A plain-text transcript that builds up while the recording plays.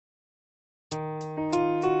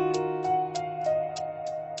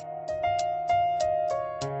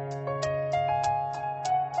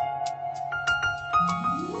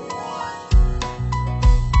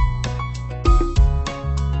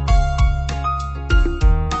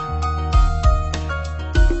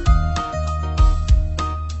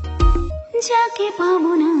যাকে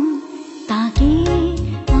পাবো না তাকে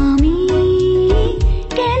আমি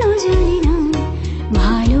কেন জানি না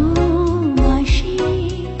ভালোবাসি,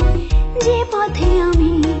 যে পথে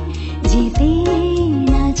আমি যেতে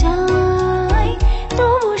না চাই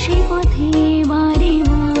তবু সে পথে বারে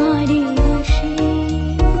বারে আসে।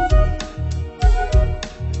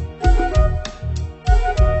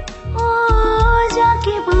 ও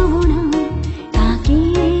যাকে পাবো না তাকে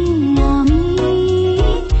আমি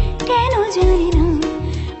কেন জানি না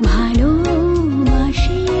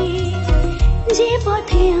ভালোবাসি, যে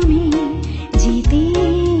পথে আমি যেতে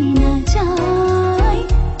না চাই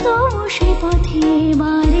তবু সে পথে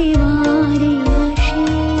বারে বারে আসে।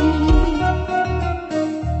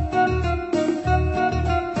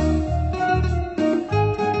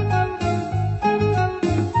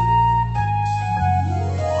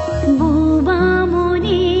 বোবা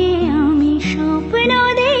মনে আমি স্বপ্ন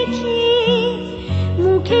দেখি,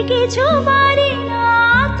 মুখে কিছু পারি না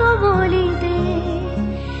তো বলিতে,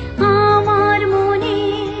 আমার মনে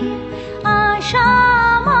আশা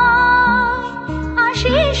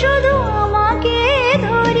আসে শুধু আমাকে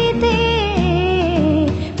ধরিতে।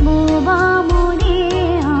 বোবা মনে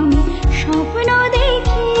আমি স্বপ্ন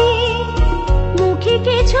দেখি, মুখে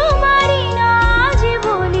কিছু পারি না যে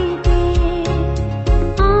বলিতে,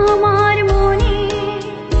 আমার মনে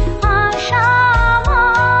আশা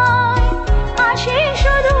আসে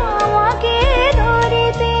শুধু আমাকে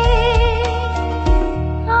ধরিতে।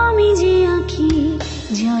 আমি যে আঁখি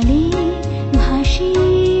জলে ভাসি,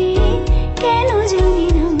 কেন জানি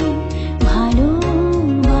না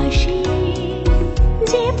ভালোবাসি,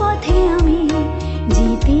 যে পথে আমি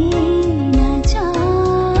যেতে না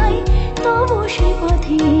চাই তবু সে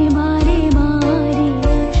পথে বারে বারে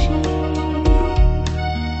আসে।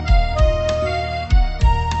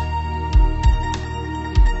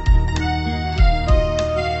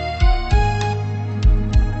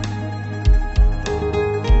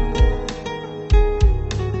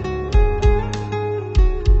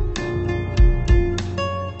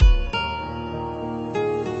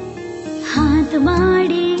 হাত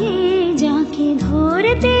বাড়িয়ে যাকে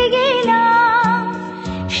ধরতে গেলাম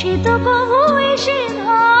সে তো কবু এসে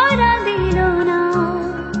ধরা দিল না,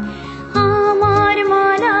 আমার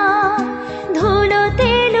মালা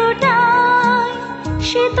ধুলোতে লুটায়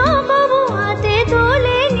সে তো কবু হাতে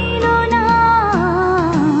তুলে নিল না।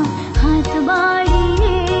 হাত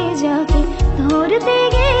বাড়িয়ে যাকে ধরতে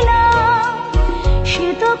গেলাম সে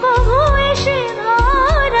তো কবু এসে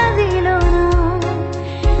ধরা দিল না,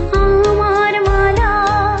 আমার মালা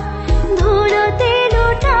ধুলোতে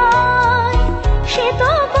লুটায় সে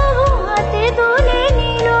তো কবু হাতে তুলে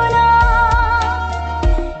নিল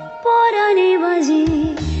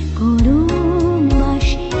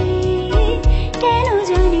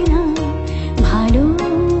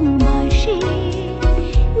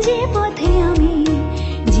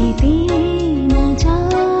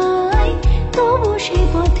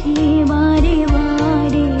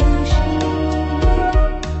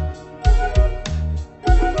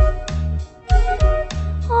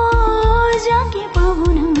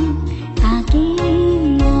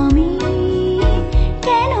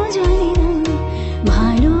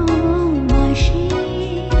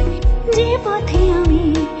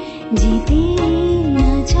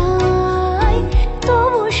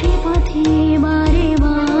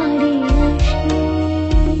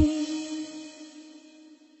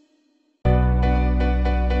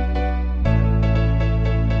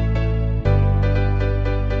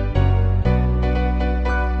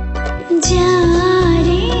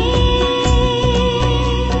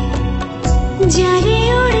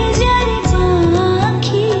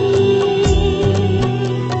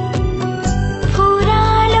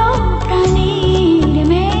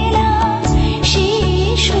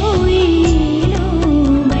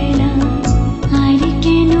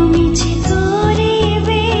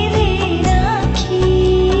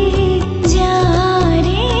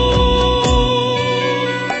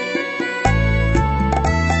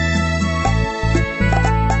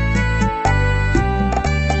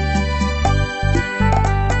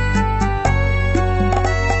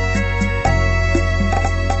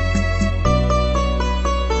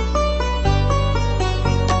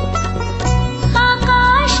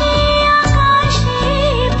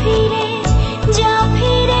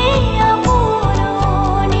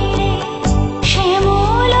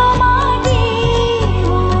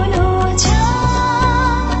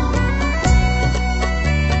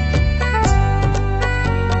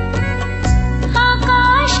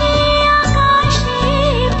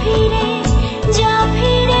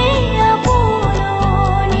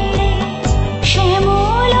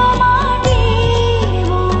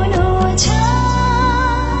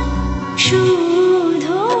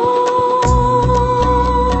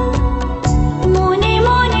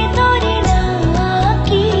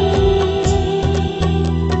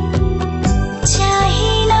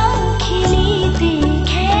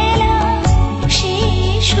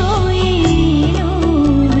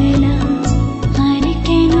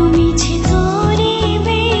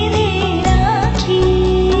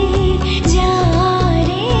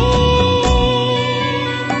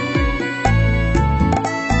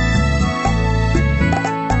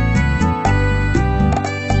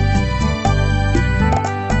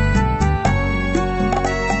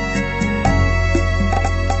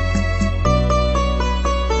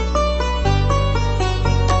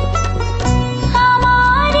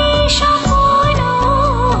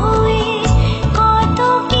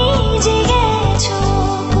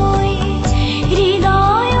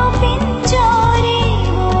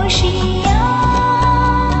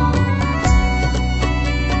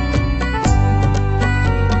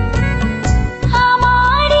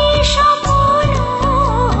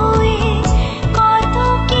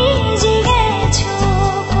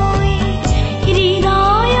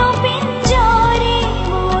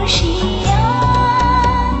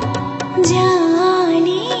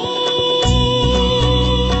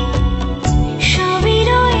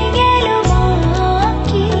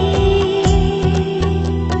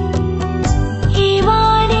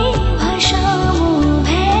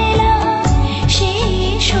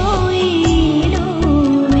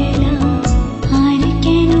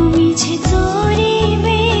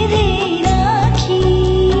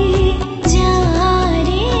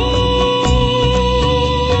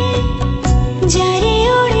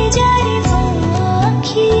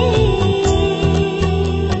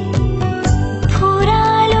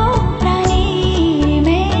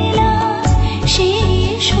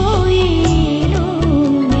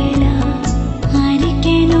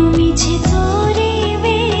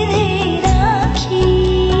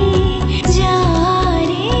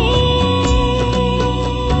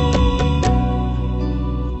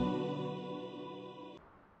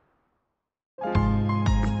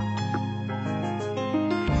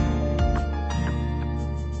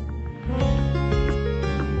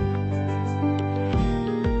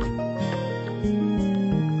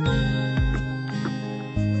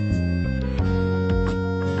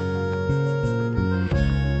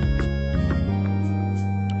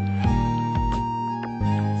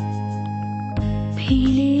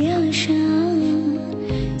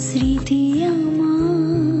স্মৃতি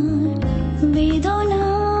আমার বেদনা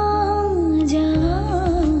যায়,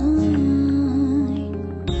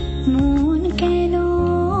 মন কেন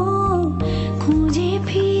খুঁজে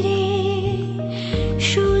ফিরে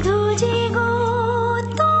শুধু যে গো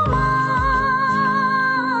তোমায়।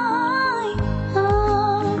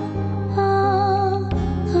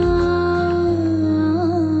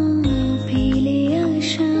 ফেলে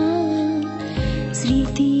আসা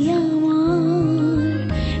স্মৃতি আমার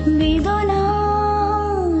বেদনা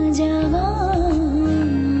জাগায়,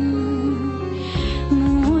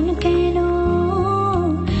 মন কেন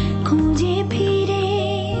খুঁজে ফিরে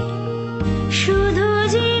শুধু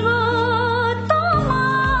যে গো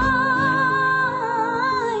তোমায়।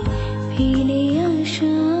 ফেলে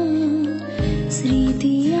আসা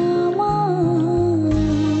স্মৃতি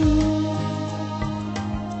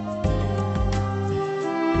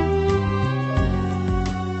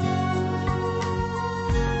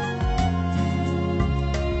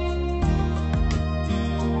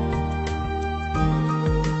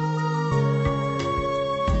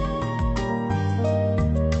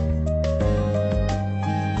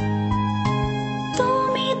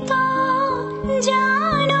তুমি তো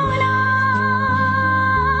জানো না,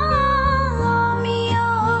 আমিও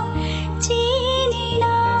চিনি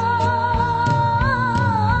না।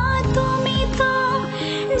 তুমি তো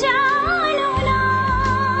জানো না,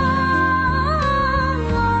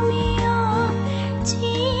 আমিও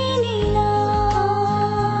চিনি না।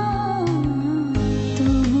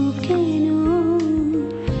 তবু কেন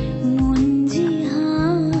মন যে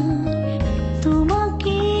হায়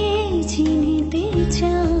তোমাকে চিনিতে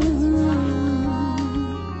চায়,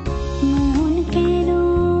 মন কেন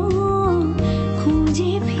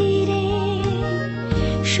খুঁজে ফিরে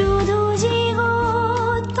শুধু যে গো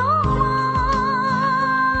তোমায়।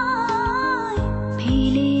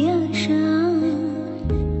 ফেলে আসা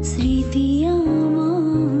স্মৃতি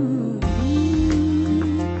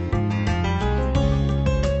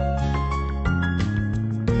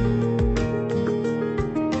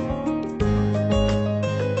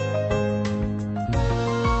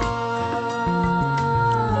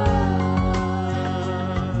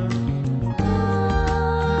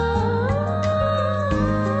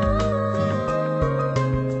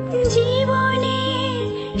জীবনের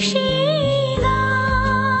সেই গান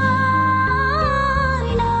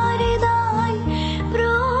আর দান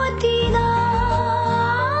প্রতিদান,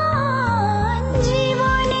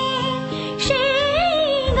 জীবনের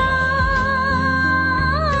সেই গান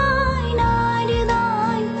আর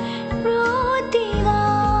দান প্রতিদান।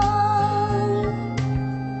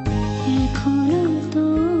 এখনো তো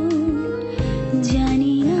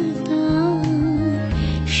জানি না তার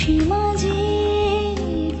সীমা যে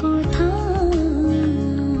কোথায়,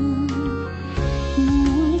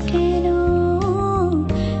 মন কেন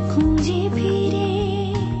খুঁজে ফিরে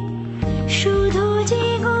শুধু যে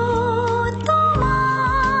গো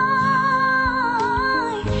তোমায়।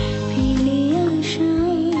 ফেলে আসা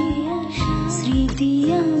স্মৃতি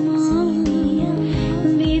আমার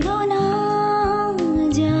বেদনা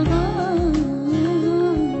জাগায়,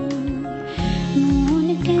 মন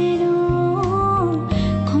কেন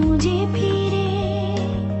খুঁজে ফিরে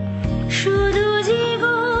শুধু যে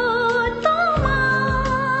গো তোমায়।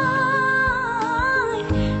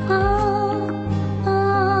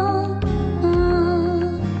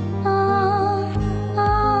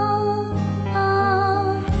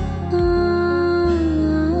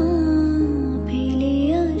 ফেলে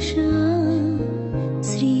আসা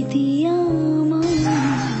স্মৃতি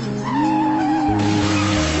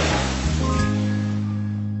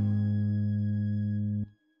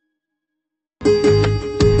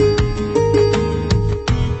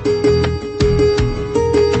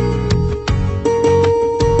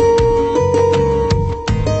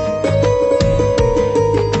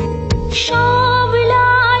সব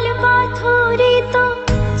লাল পাথরে তো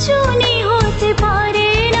চুনি হতে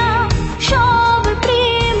পারে না, সব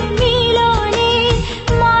প্রেম মিলনে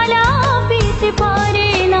মালা পেতে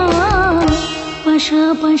পারে না।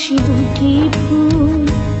 পাশাপাশি দুটি ফুল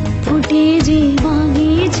ফুটে যে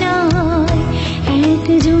বাগিচায়,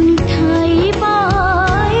 একজন ঠাই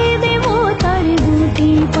পায় দেবতার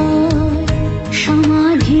দুটি পায়।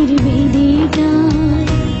 সমাধির বেদিটায়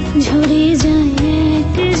ঝরে যায়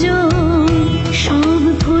একজন, সব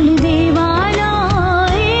ফুল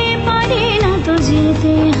দেবালয় পারে না তো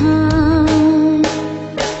যেতে হয়।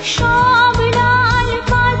 সব লাল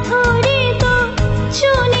পাথরে তো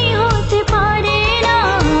চুনি হতে পারে না,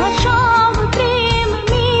 সব প্রেম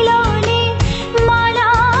মিলনে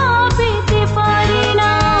মালা পেতে পারে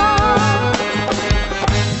না।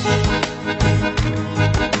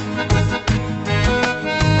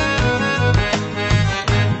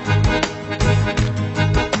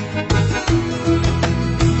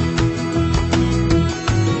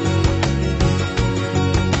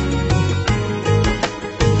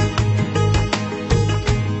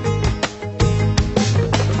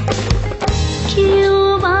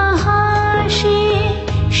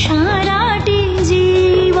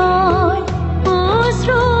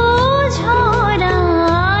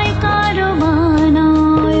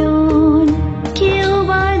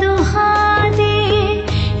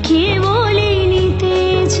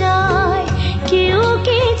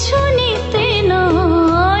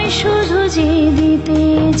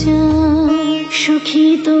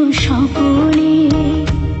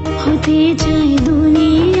 যায়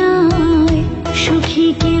দুনিয়ায়, সুখী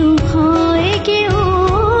কেউ হয়, কেউ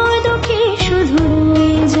দুঃখী শুধু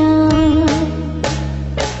রয়ে যায়।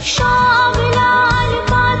 সব লাল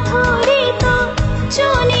পাথরই তো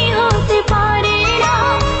চুনি হতে পারে না,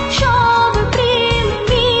 সব প্রেম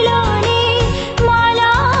মিলনে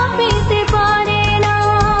মালা পেতে পারে না।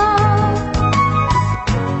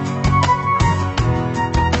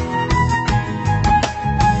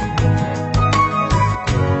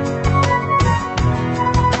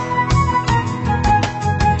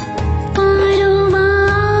 কারো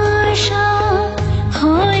বাসা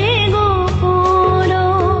হয় গোপন,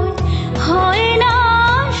 হয় না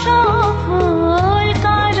সফল,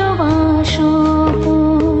 কারো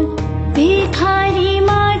বাসপন ভিখারি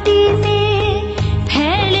মাটিতে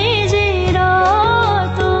ফেলে যে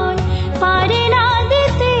রতন, পারে না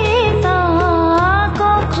দিতে তা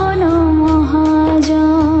কখনো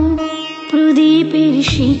মহাজন। প্রদীপের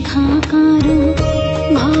শিখা কারো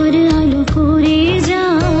ঘর আলো করে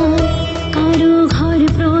যায়, কারো ঘর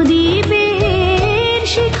প্রদীপের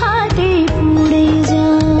শিখাতে পুড়ে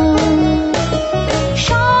যায়।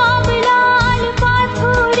 সব লাল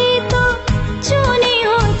পাথরই তো চুনি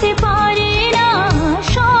হতে পারে না,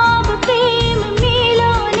 সব প্রেম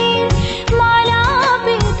মিলনে মালা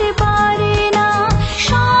পেতে পারে না।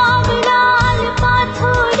 সব লাল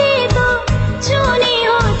পাথরই তো চুনি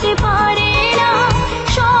হতে পারে না,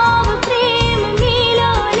 সব প্রেম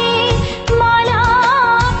মিলনে মালা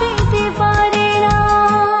পেতে পারে না।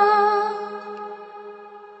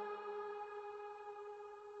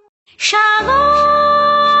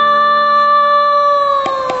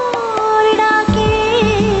 সাগর ডাকে,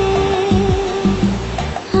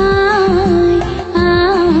 আয়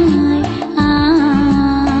আয়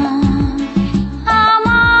আয়,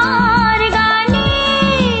 আমার গানে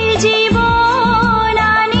জীবন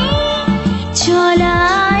আনি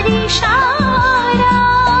চলার ইশারা।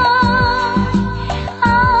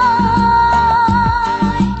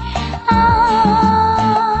 আয়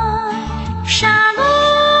আয়, সাগর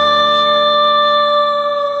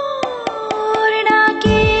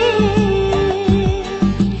ডাকে,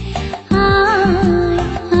 আয়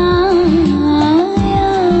আয়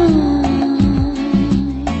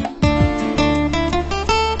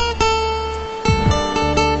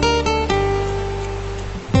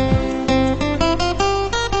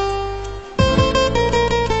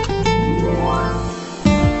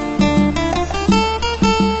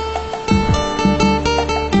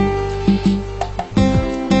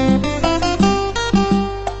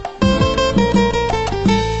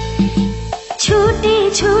ছুটে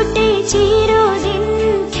ছুটে চিরদিন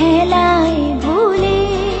খেলায় ভুলে,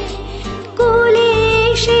 কুলে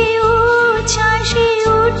এসে উচ্ছ্বাসে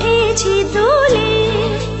উঠেছি তুলে।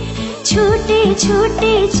 ছুটে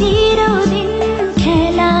ছুটে চিরদিন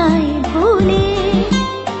খেলায় ভুলে,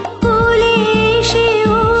 কুলে এসে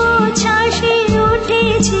উচ্ছ্বাসে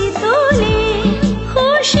উঠেছি তুলে।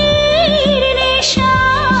 খুশির নেশা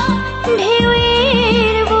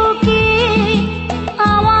ঢেউয়ের বুকে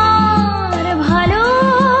আমার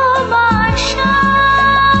ভালোবাসা।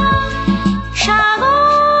 সাগর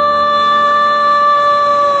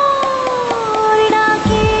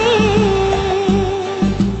ডাকে,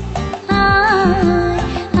 আয়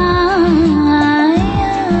আয়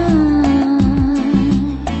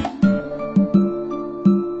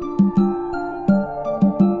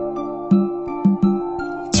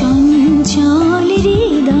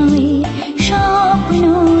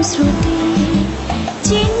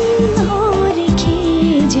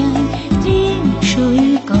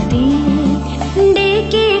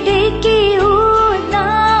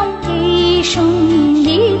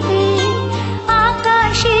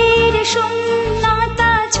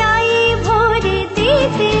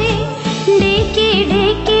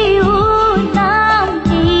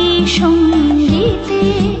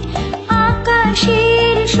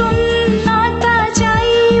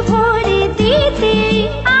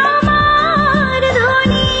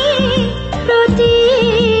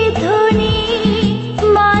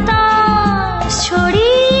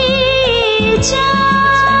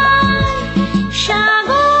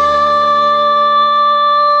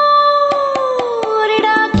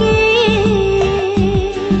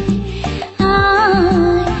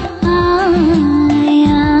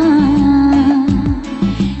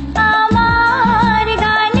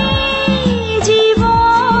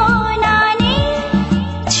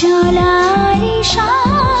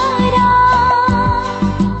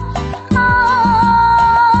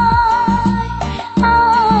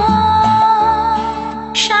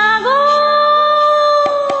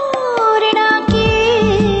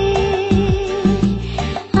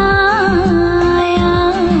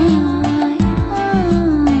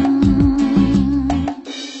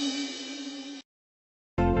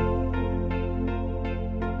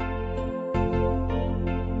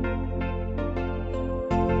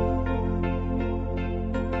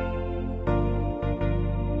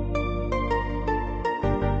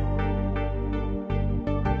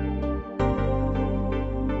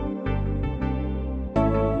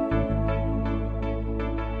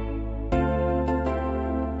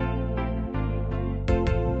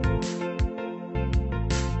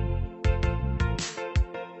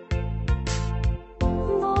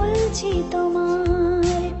বলছি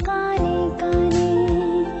তোমার কানে কানে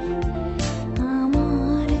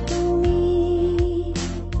আমার তুমি,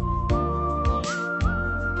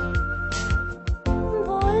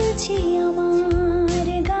 বলছি আমার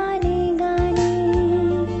গানে গানে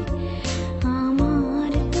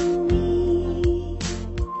আমার তুমি।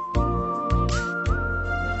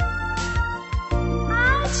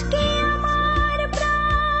 আজকে আমার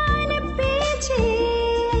প্রাণ পেয়েছে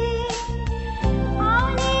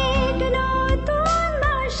অনেক নতুন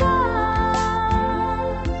ভাষা,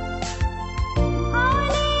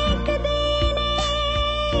 অনেক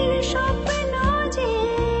দিনের স্বপ্ন যে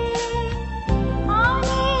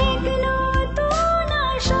অনেক নতুন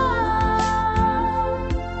আশা,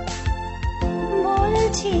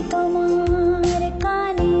 বলছি তোমার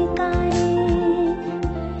কানে কানে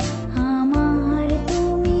আমার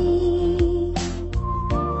তুমি,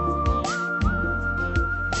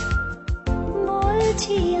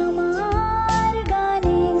 বলছি আমার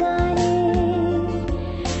গানে গানে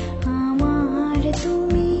আমার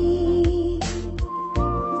তুমি।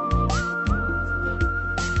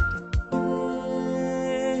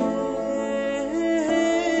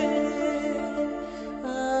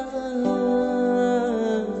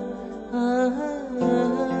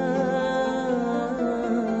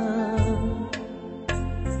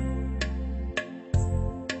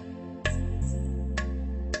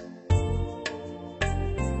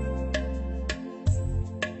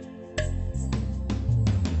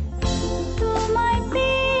 তোমায়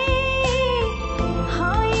পেয়ে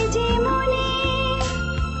হয় যে মনে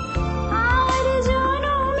আর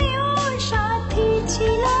জনমেও সাথী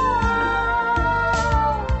ছিলাম,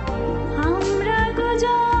 আমরা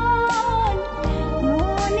দুজন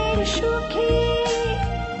মনের সুখে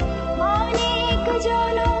অনেক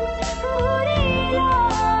জনম ঘুরে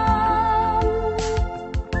এলাম।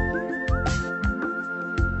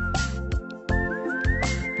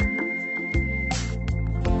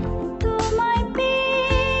 তোমায় পেয়ে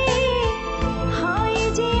হয়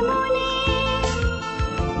যে মনে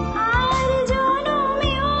আর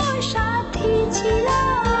জনমেও সাথী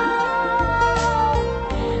ছিলাম,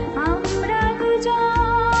 আমরা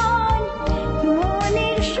দুজন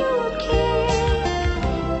মনের সুখে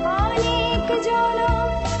অনেক জনম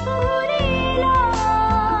ঘুরে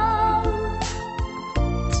এলাম।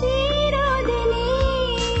 চিরদিনই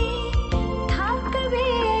থাকবে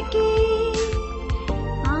কি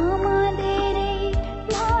আমাদের এই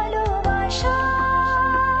ভালোবাসা,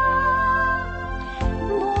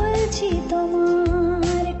 বলছি তোমার